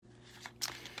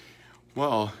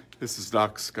Well, this is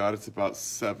Doc Scott. It's about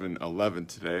 7:11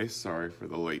 today. Sorry for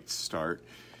the late start.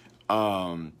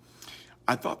 Um,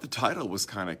 I thought the title was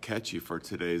kind of catchy for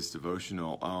today's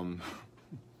devotional.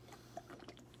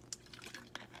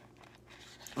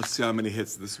 Let's see how many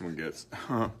hits this one gets.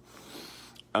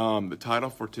 The title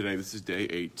for today, this is day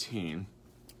 18,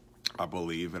 I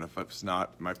believe, and if it's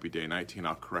not, it might be day 19.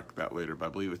 I'll correct that later, but I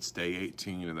believe it's day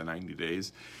 18 in the 90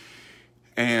 days.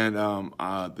 And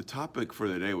the topic for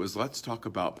the day was let's talk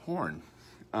about porn.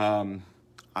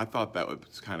 I thought that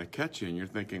was kind of catchy, and you're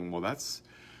thinking, well, that's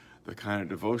the kind of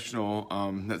devotional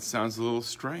that sounds a little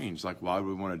strange. Like, why would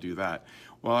we want to do that?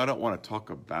 Well, I don't want to talk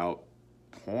about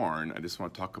porn. I just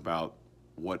want to talk about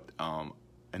what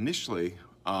initially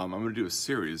I'm going to do a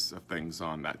series of things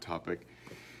on that topic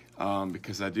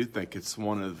because I do think it's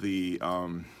one of the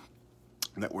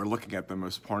that we're looking at the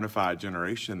most pornified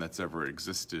generation that's ever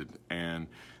existed. And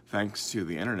thanks to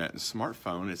the internet and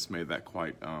smartphone, it's made that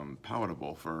quite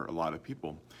palatable for a lot of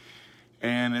people.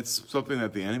 And it's something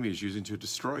that the enemy is using to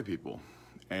destroy people.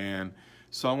 And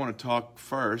so I want to talk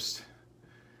first.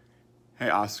 Hey,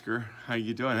 Oscar, how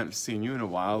you doing? I haven't seen you in a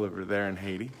while over there in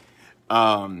Haiti.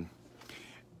 I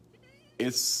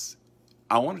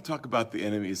want to talk about the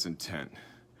enemy's intent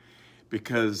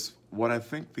because what I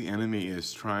think the enemy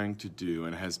is trying to do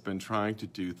and has been trying to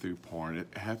do through porn,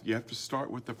 you have to start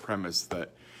with the premise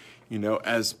that,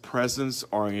 as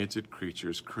presence-oriented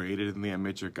creatures created in the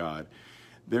image of God,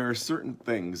 there are certain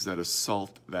things that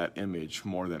assault that image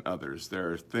more than others.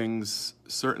 There are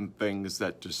certain things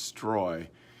that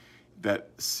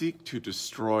seek to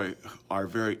destroy our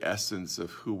very essence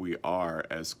of who we are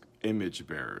as image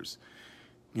bearers.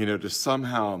 To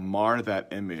somehow mar that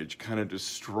image, kind of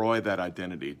destroy that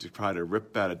identity, to try to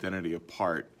rip that identity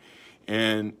apart.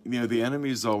 And, the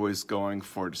enemy is always going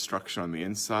for destruction on the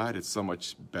inside. It's so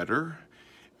much better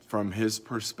from his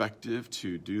perspective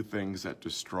to do things that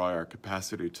destroy our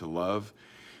capacity to love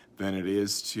than it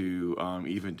is to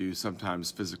even do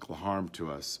sometimes physical harm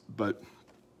to us. But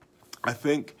I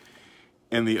think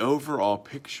in the overall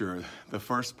picture, the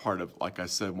first part of, like I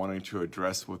said, wanting to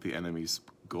address what the enemy's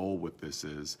goal with this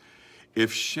is,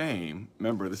 if shame,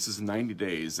 remember this is 90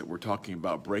 days that we're talking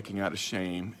about breaking out of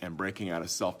shame and breaking out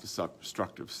of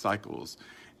self-destructive cycles.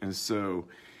 And so,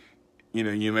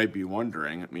 you may be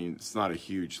wondering, it's not a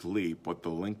huge leap, what the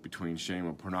link between shame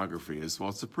and pornography is. Well,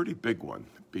 it's a pretty big one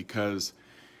because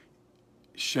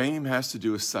shame has to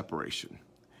do with separation.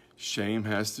 Shame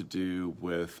has to do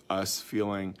with us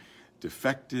feeling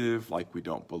defective, like we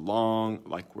don't belong,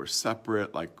 like we're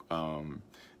separate, like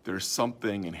there's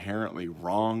something inherently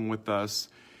wrong with us.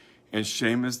 And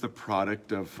shame is the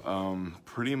product of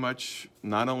pretty much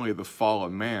not only the fall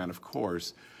of man, of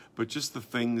course, but just the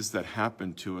things that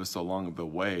happen to us along the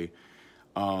way.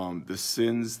 The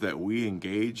sins that we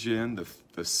engage in,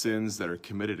 the sins that are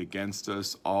committed against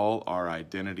us, all are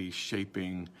identity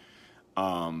shaping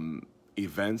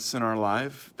events in our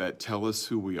life that tell us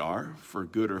who we are, for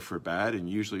good or for bad, and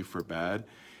usually for bad.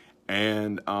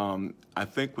 And I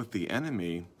think what the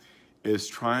enemy is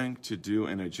trying to do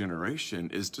in a generation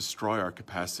is destroy our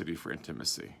capacity for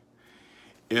intimacy.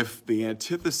 If the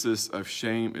antithesis of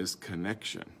shame is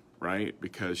connection, right?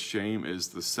 Because shame is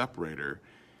the separator,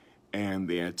 and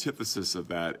the antithesis of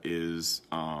that is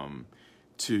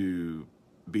to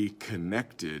be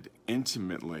connected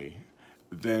intimately,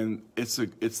 then it's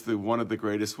one of the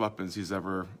greatest weapons he's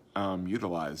ever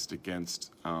utilized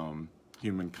against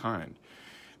humankind.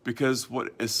 Because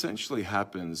what essentially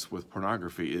happens with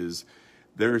pornography is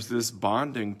there's this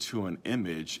bonding to an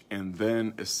image, and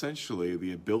then essentially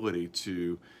the ability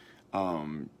to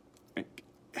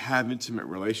have intimate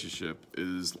relationship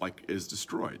is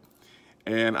destroyed.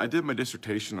 And I did my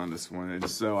dissertation on this one, and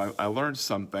so I learned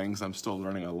some things. I'm still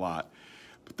learning a lot.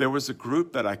 But there was a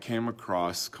group that I came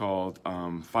across called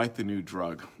Fight the New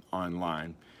Drug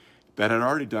online that had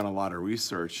already done a lot of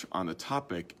research on the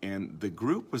topic, and the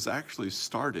group was actually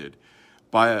started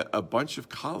by a bunch of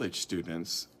college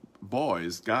students,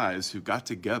 guys, who got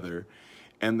together,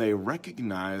 and they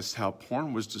recognized how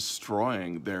porn was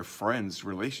destroying their friends'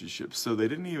 relationships. So they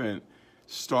didn't even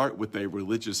start with a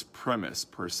religious premise,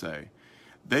 per se.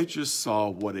 They just saw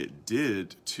what it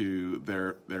did to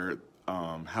their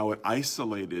how it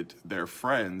isolated their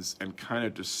friends and kind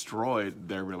of destroyed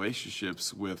their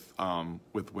relationships with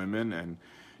women and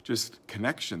just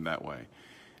connection that way.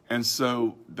 And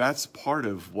so that's part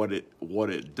of what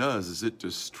it does is it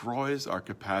destroys our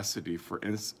capacity for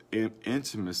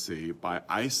intimacy by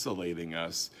isolating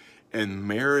us and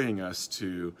marrying us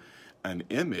to an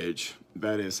image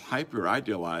that is hyper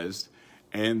idealized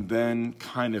and then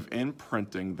kind of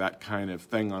imprinting that kind of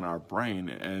thing on our brain.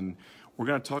 And we're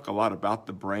going to talk a lot about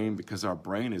the brain because our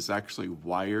brain is actually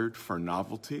wired for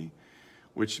novelty,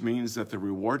 which means that the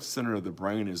reward center of the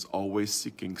brain is always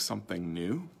seeking something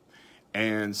new.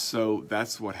 And so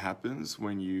that's what happens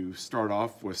when you start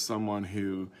off with someone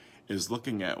who is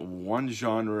looking at one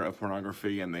genre of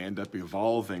pornography and they end up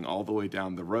evolving all the way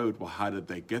down the road. Well, how did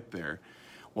they get there?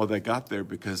 Well, they got there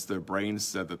because their brain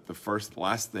said that the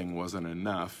last thing wasn't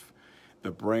enough.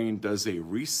 The brain does a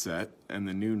reset, and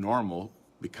the new normal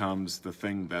becomes the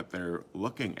thing that they're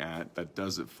looking at that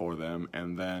does it for them,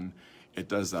 and then it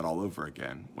does that all over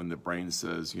again when the brain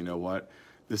says, you know what,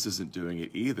 this isn't doing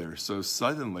it either. So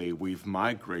suddenly we've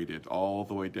migrated all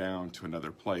the way down to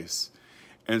another place.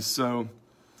 And so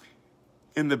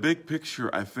in the big picture,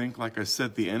 I think, like I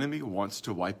said, the enemy wants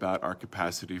to wipe out our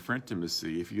capacity for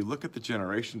intimacy. If you look at the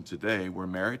generation today, we're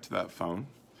married to that phone.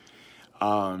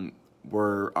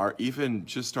 Even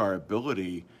just our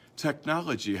ability,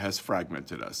 technology has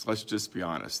fragmented us. Let's just be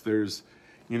honest.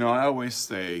 I always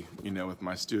say, with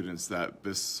my students that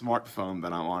this smartphone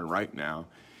that I'm on right now,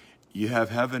 you have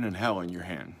heaven and hell in your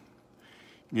hand.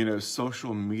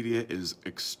 Social media is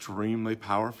extremely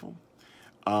powerful.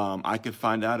 I could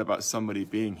find out about somebody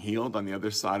being healed on the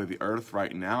other side of the earth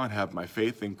right now and have my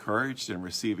faith encouraged and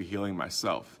receive a healing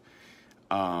myself.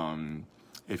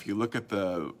 If you look at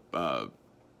the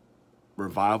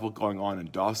revival going on in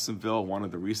Dawsonville, one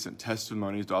of the recent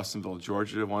testimonies, Dawsonville,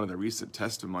 Georgia, one of the recent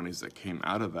testimonies that came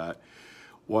out of that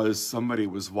was somebody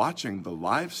was watching the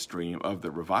live stream of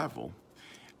the revival,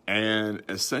 and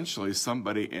essentially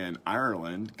somebody in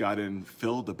Ireland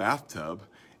filled a bathtub,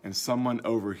 and someone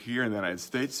over here in the United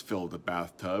States filled a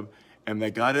bathtub, and they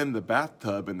got in the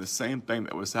bathtub, and the same thing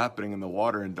that was happening in the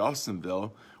water in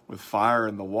Dawsonville with fire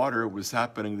in the water was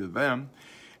happening to them,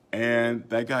 and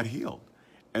they got healed.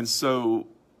 And so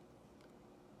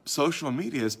social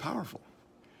media is powerful.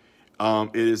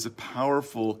 It is a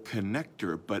powerful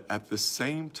connector, but at the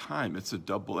same time, it's a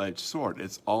double-edged sword.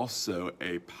 It's also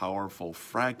a powerful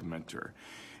fragmenter.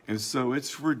 And so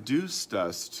it's reduced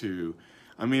us to,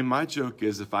 my joke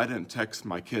is if I didn't text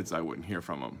my kids, I wouldn't hear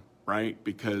from them, right?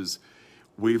 Because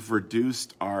we've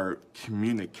reduced our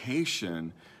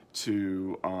communication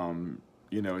to,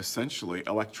 essentially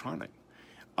electronic.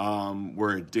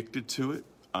 We're addicted to it,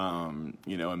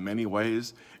 in many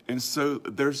ways. And so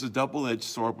there's a double-edged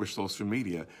sword with social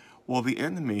media. Well, the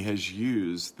enemy has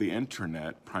used the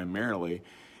internet primarily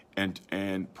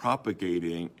and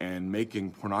propagating and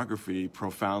making pornography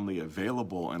profoundly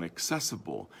available and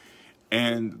accessible.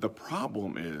 And the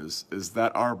problem is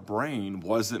that our brain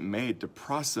wasn't made to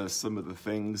process some of the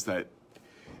things that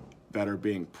are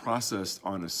being processed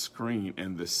on a screen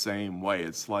in the same way.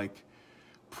 It's like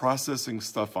processing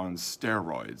stuff on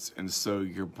steroids, and so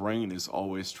your brain is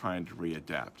always trying to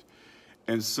readapt.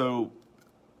 And so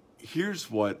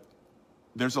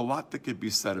there's a lot that could be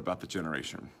said about the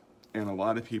generation, and a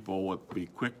lot of people would be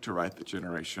quick to write the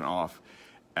generation off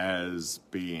as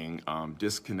being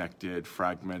disconnected,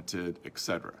 fragmented,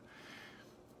 etc.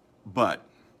 But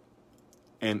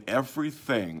in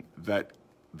everything that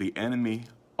the enemy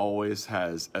always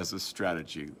has as a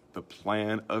strategy, the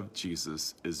plan of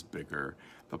Jesus is bigger.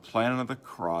 The plan of the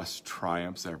cross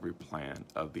triumphs every plan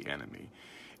of the enemy.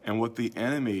 And what the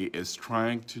enemy is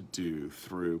trying to do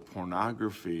through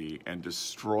pornography and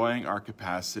destroying our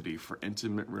capacity for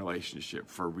intimate relationship,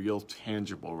 for real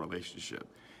tangible relationship,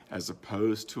 as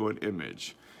opposed to an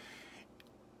image,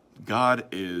 God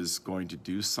is going to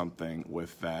do something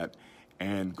with that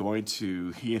and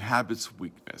he inhabits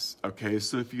weakness. Okay,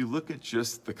 so if you look at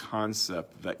just the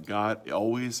concept that God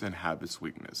always inhabits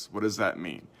weakness, what does that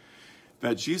mean?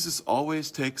 That Jesus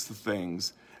always takes the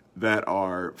things that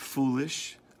are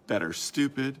foolish, that are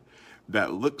stupid,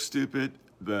 that look stupid,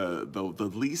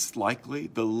 the least likely,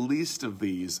 the least of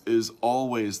these is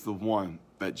always the one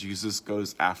that Jesus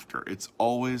goes after. It's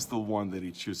always the one that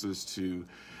he chooses to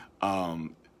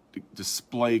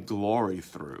display glory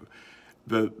through.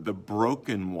 The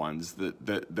broken ones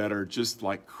that are just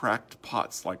like cracked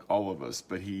pots like all of us,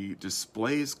 but he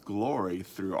displays glory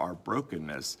through our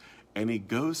brokenness, and he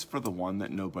goes for the one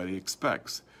that nobody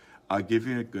expects. I'll give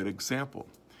you a good example.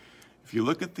 If you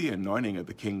look at the anointing of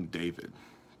the King David,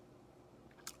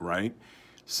 right?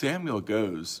 Samuel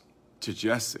goes to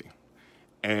Jesse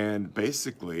and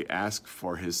basically asks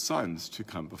for his sons to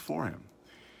come before him.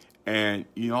 And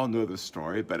you all know the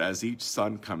story, but as each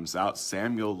son comes out,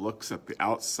 Samuel looks at the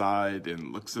outside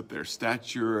and looks at their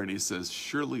stature, and he says,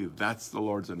 surely that's the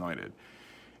Lord's anointed.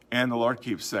 And the Lord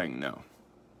keeps saying, no,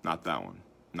 not that one,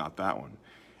 not that one.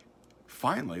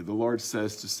 Finally, the Lord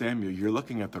says to Samuel, you're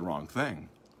looking at the wrong thing.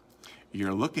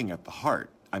 you're looking at the heart.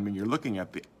 I mean, you're looking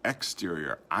at the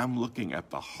exterior. I'm looking at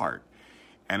the heart.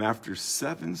 And after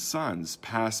 7 sons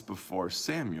pass before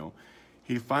Samuel,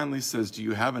 he finally says, do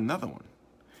you have another one?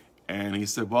 And he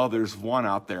said, well, there's one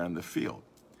out there in the field.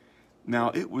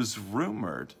 Now, it was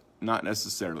rumored, not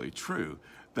necessarily true,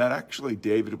 that actually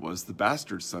David was the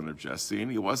bastard son of Jesse,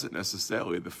 and he wasn't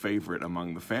necessarily the favorite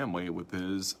among the family with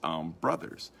his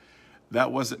brothers.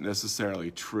 That wasn't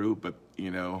necessarily true, but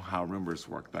you know how rumors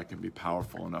work. That can be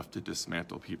powerful enough to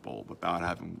dismantle people without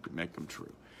having to make them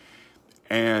true.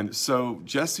 And so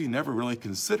Jesse never really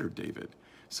considered David.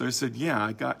 So he said,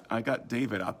 yeah, I got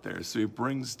David out there. So he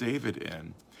brings David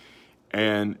in,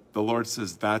 and the Lord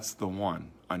says, that's the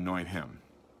one, anoint him.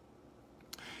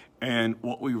 And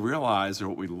what we realize, or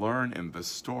what we learn in the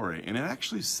story, and it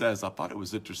actually says, I thought it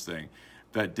was interesting,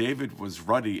 that David was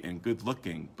ruddy and good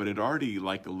looking, but it already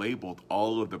labeled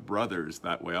all of the brothers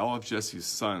that way. All of Jesse's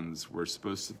sons were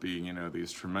supposed to be,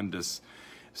 these tremendous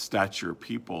stature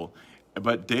people.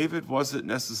 But David wasn't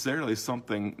necessarily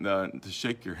something to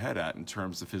shake your head at in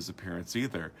terms of his appearance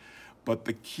either. But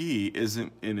the key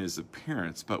isn't in his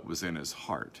appearance, but was in his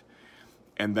heart.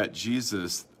 And that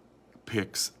Jesus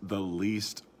picks the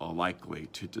least likely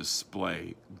to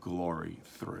display glory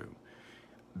through.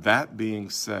 That being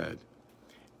said,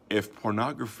 if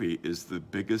pornography is the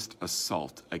biggest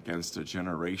assault against a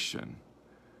generation,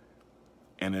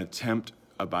 an attempt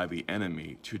by the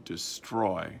enemy to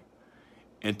destroy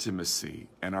intimacy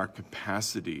and our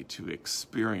capacity to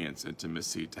experience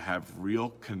intimacy, to have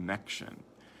real connection,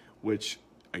 which,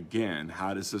 again,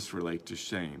 how does this relate to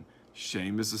shame?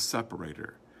 Shame is a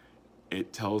separator.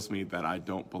 It tells me that I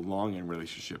don't belong in a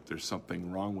relationship. There's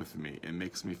something wrong with me. It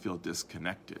makes me feel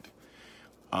disconnected.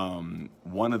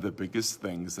 One of the biggest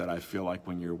things that I feel like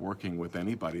when you're working with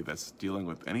anybody that's dealing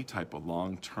with any type of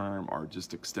long-term or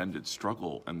just extended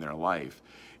struggle in their life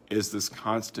is this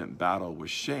constant battle with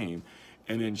shame.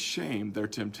 And in shame, their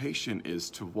temptation is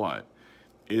to what?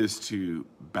 Is to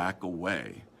back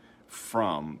away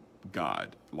from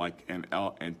God,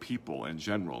 and people in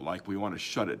general. Like we want to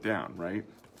shut it down, right?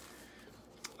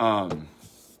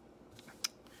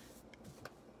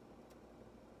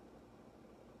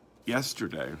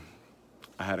 Yesterday,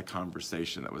 I had a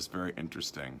conversation that was very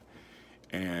interesting,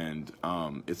 and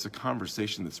it's a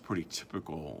conversation that's pretty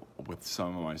typical with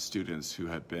some of my students who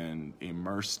have been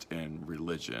immersed in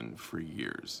religion for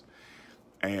years.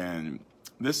 And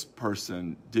this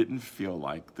person didn't feel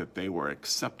like that they were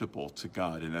acceptable to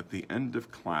God, and at the end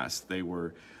of class, they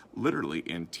were literally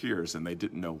in tears, and they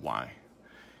didn't know why.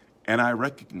 And I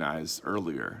recognized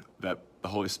earlier that the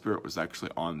Holy Spirit was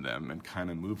actually on them and kind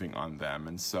of moving on them.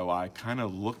 And so I kind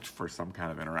of looked for some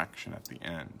kind of interaction at the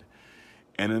end.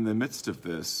 And in the midst of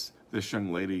this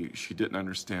young lady, she didn't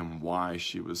understand why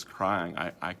she was crying.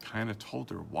 I kind of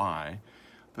told her why,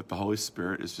 that the Holy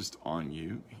Spirit is just on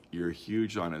you. You're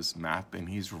huge on his map, and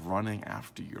he's running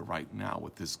after you right now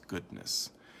with his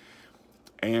goodness.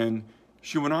 And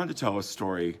she went on to tell a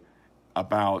story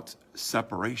about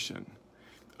separation,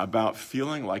 about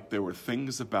feeling like there were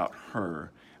things about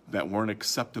her that weren't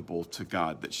acceptable to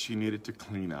God, that she needed to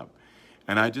clean up.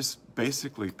 And I just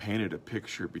basically painted a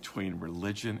picture between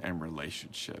religion and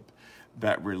relationship.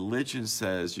 That religion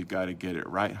says you got to get it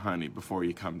right, honey, before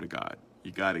you come to God.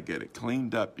 You got to get it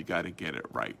cleaned up. You got to get it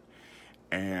right.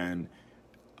 And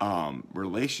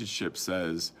relationship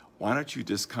says, why don't you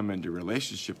just come into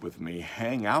relationship with me,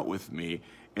 hang out with me,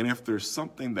 and if there's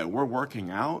something that we're working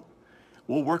out,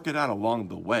 we'll work it out along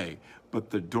the way, but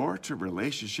the door to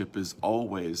relationship is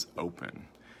always open.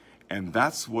 And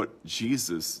that's what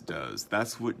Jesus does.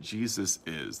 That's what Jesus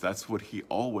is. That's what he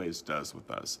always does with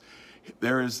us.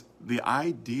 There is the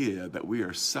idea that we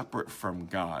are separate from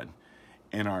God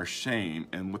in our shame,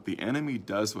 and what the enemy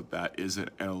does with that is an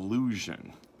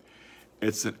illusion.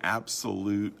 It's an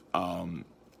absolute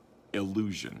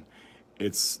illusion.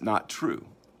 It's not true.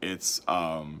 It's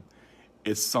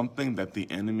something that the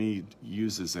enemy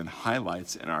uses and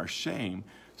highlights in our shame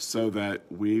so that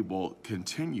we will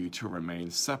continue to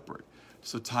remain separate.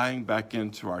 So tying back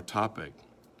into our topic,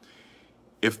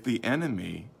 if the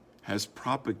enemy has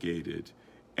propagated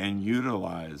and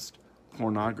utilized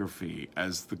pornography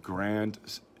as the grand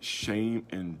shame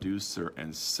inducer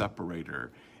and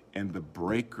separator and the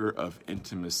breaker of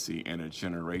intimacy in a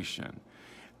generation,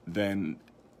 then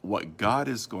what God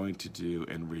is going to do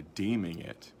in redeeming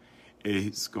it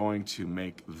is going to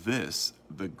make this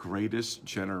the greatest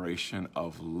generation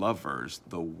of lovers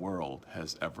the world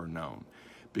has ever known.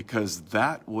 Because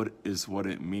that is what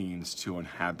it means to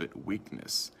inhabit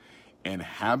weakness.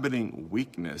 Inhabiting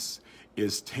weakness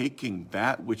is taking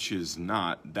that which is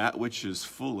not, that which is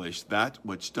foolish, that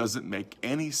which doesn't make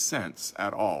any sense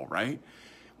at all, right?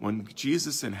 When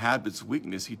Jesus inhabits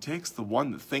weakness, he takes the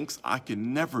one that thinks, I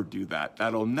can never do that.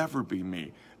 That'll never be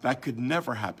me. That could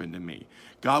never happen to me.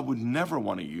 God would never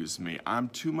want to use me. I'm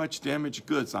too much damaged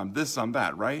goods. I'm this, I'm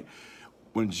that, right?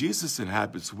 When Jesus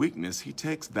inhabits weakness, he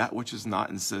takes that which is not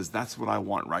and says, that's what I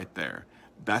want right there.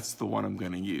 That's the one I'm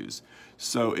going to use.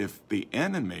 So if the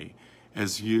enemy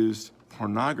has used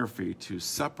pornography to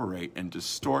separate and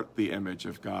distort the image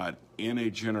of God in a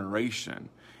generation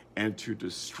and to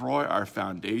destroy our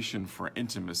foundation for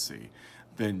intimacy,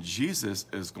 then Jesus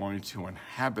is going to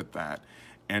inhabit that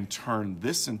and turn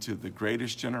this into the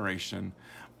greatest generation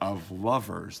of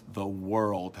lovers the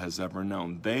world has ever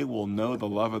known. They will know the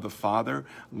love of the Father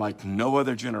like no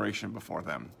other generation before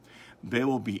them. They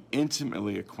will be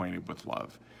intimately acquainted with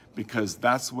love because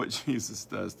that's what Jesus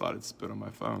does. Thought I'd spit on my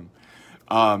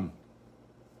phone.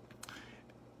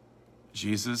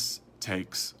 Jesus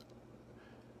takes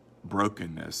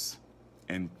brokenness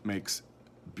and makes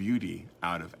beauty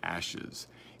out of ashes.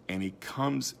 And he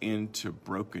comes into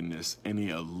brokenness and he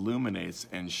illuminates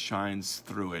and shines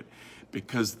through it,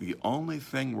 because the only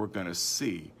thing we're going to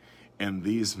see in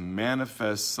these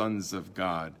manifest sons of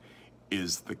God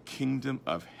is the kingdom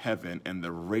of heaven and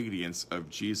the radiance of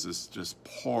Jesus just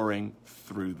pouring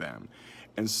through them.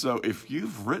 And so if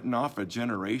you've written off a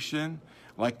generation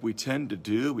like we tend to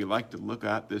do, we like to look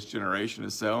at this generation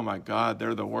and say, oh my God,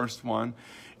 they're the worst one.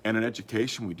 And in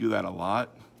education, we do that a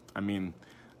lot. I mean,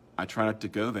 I try not to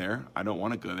go there. I don't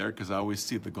want to go there because I always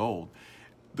see the gold.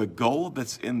 The gold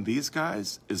that's in these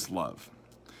guys is love.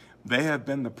 They have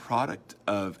been the product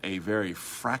of a very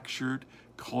fractured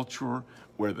culture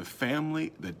where the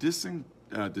family, the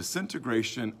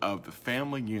disintegration of the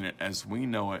family unit as we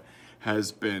know it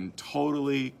has been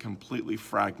totally, completely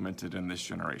fragmented in this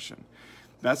generation.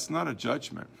 That's not a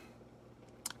judgment.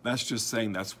 That's just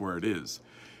saying that's where it is.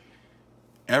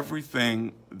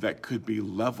 Everything that could be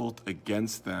leveled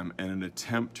against them in an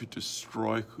attempt to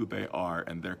destroy who they are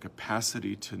and their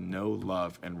capacity to know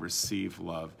love and receive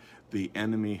love, the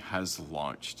enemy has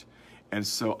launched. And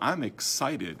so I'm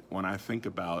excited when I think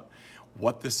about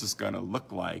what this is going to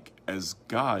look like as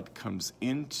God comes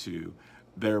into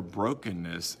their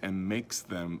brokenness and makes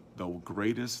them the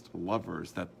greatest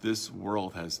lovers that this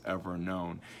world has ever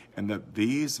known. And that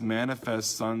these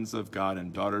manifest sons of God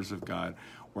and daughters of God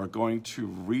are going to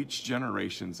reach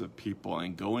generations of people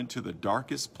and go into the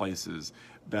darkest places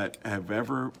that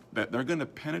they're going to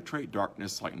penetrate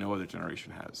darkness like no other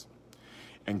generation has.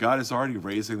 And God is already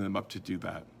raising them up to do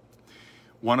that.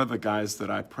 One of the guys that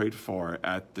I prayed for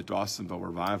at the Dawsonville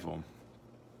revival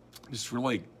just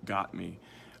really got me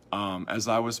as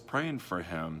I was praying for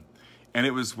him. And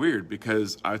it was weird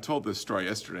because I told this story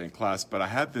yesterday in class, but I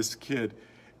had this kid,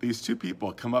 these two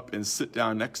people come up and sit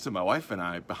down next to my wife and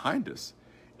I behind us.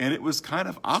 And it was kind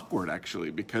of awkward, actually,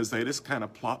 because they just kind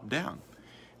of plopped down.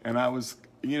 And I was,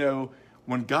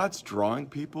 when God's drawing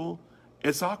people,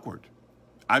 it's awkward.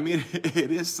 I mean,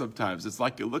 it is sometimes. It's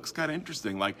like it looks kind of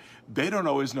interesting. Like they don't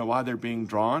always know why they're being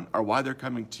drawn or why they're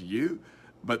coming to you,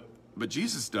 but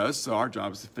Jesus does. So our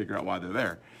job is to figure out why they're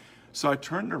there. So I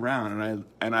turned around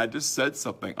and I just said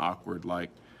something awkward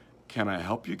like, "Can I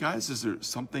help you guys? Is there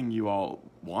something you all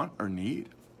want or need?"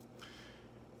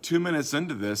 2 minutes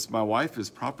into this, my wife is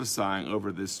prophesying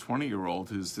over this 20-year-old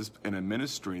who's just in a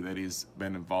ministry that he's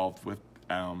been involved with,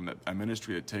 a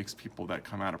ministry that takes people that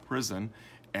come out of prison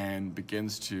and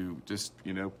begins to just,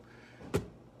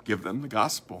 give them the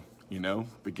gospel,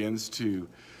 begins to,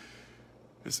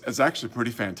 it's actually pretty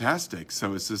fantastic.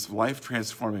 So it's this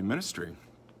life-transforming ministry.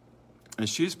 And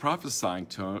she's prophesying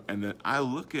to him, and then I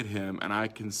look at him and I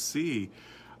can see,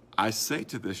 I say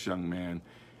to this young man,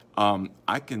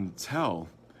 I can tell,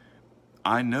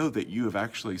 I know that you have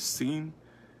actually seen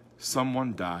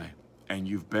someone die and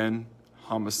you've been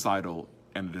homicidal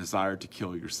and a desire to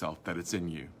kill yourself, that it's in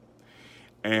you.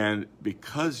 And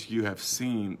because you have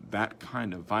seen that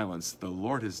kind of violence, the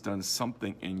Lord has done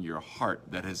something in your heart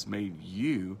that has made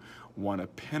you want to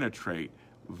penetrate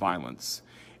violence.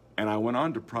 And I went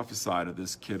on to prophesy to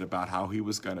this kid about how he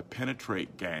was going to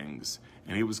penetrate gangs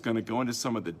and he was going to go into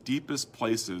some of the deepest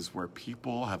places where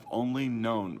people have only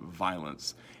known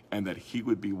violence, and that he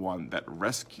would be one that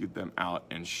rescued them out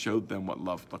and showed them what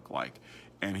love looked like.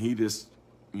 And he just,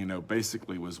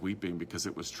 basically was weeping because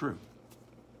it was true.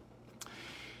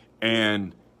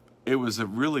 And it was a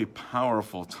really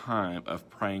powerful time of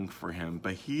praying for him,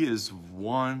 but he is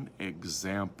one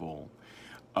example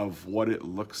of what it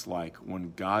looks like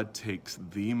when God takes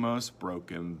the most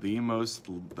broken,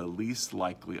 the least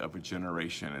likely of a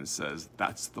generation and says,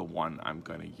 that's the one I'm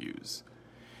going to use.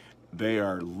 They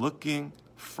are looking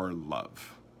for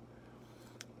love.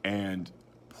 And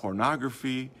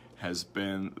pornography has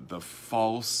been the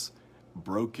false,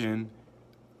 broken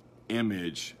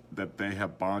image that they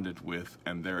have bonded with,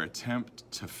 and their attempt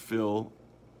to fill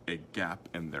a gap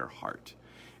in their heart.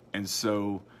 And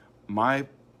so my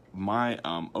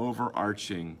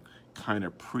overarching kind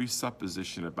of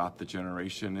presupposition about the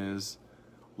generation is,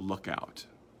 look out,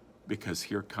 because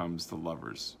here comes the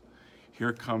lovers.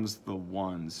 Here comes the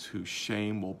ones whose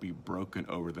shame will be broken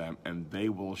over them, and they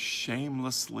will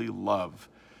shamelessly love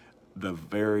the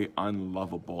very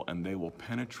unlovable, and they will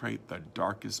penetrate the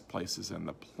darkest places in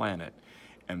the planet,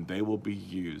 and they will be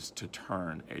used to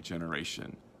turn a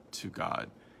generation to God,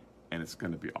 and it's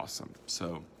going to be awesome.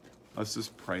 So let's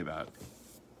just pray that.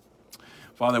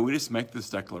 Father, we just make this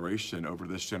declaration over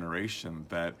this generation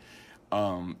that,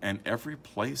 and every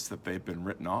place that they've been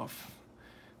written off,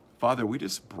 Father, we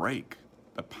just break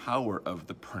the power of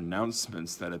the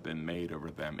pronouncements that have been made over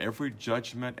them. Every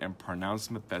judgment and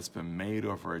pronouncement that's been made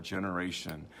over a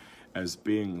generation as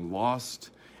being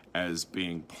lost, as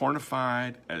being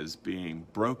pornified, as being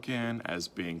broken, as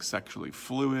being sexually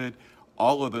fluid,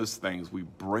 all of those things, we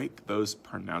break those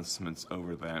pronouncements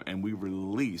over them, and we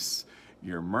release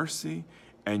your mercy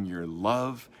and your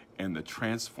love and the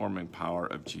transforming power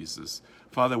of Jesus.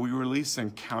 Father, we release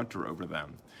encounter over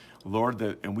them. Lord,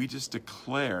 and we just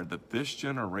declare that this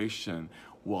generation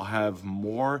will have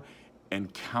more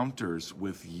encounters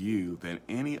with you than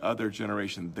any other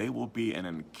generation. They will be an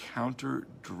encounter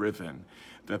driven,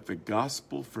 that the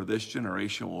gospel for this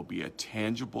generation will be a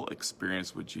tangible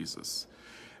experience with Jesus,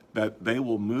 that they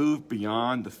will move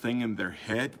beyond the thing in their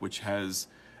head, which has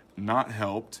not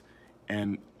helped,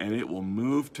 and it will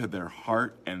move to their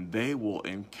heart, and they will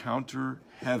encounter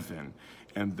heaven,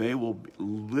 and they will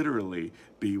literally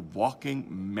be walking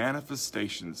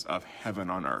manifestations of heaven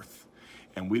on earth.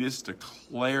 And we just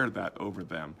declare that over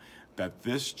them, that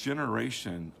this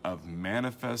generation of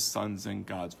manifest sons and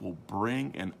gods will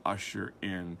bring and usher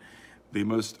in the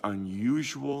most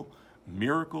unusual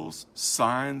miracles,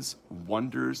 signs,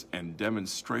 wonders, and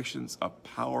demonstrations of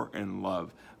power and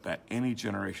love that any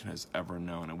generation has ever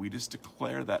known. And we just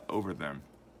declare that over them.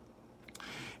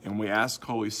 And we ask,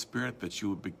 Holy Spirit, that you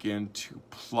would begin to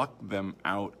pluck them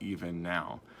out even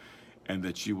now, and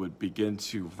that you would begin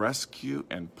to rescue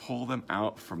and pull them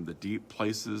out from the deep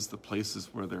places, the places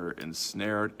where they're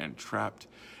ensnared and trapped,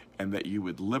 and that you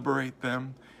would liberate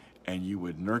them, and you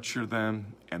would nurture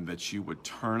them, and that you would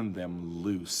turn them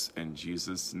loose in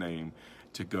Jesus' name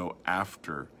to go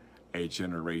after a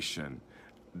generation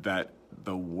that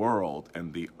the world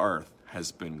and the earth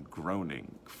has been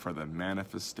groaning for the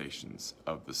manifestations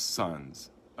of the sons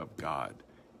of God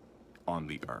on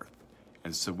the earth.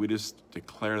 And so we just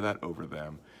declare that over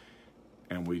them,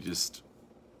 and we just,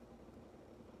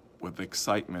 with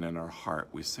excitement in our heart,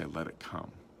 we say, let it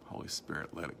come. Holy Spirit,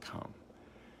 let it come.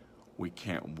 We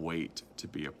can't wait to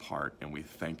be a part, and we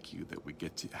thank you that we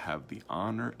get to have the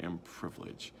honor and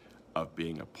privilege of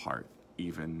being a part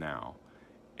even now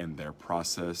in their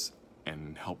process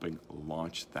and helping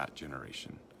launch that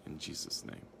generation. In Jesus'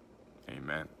 name,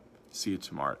 amen. See you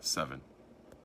tomorrow at 7.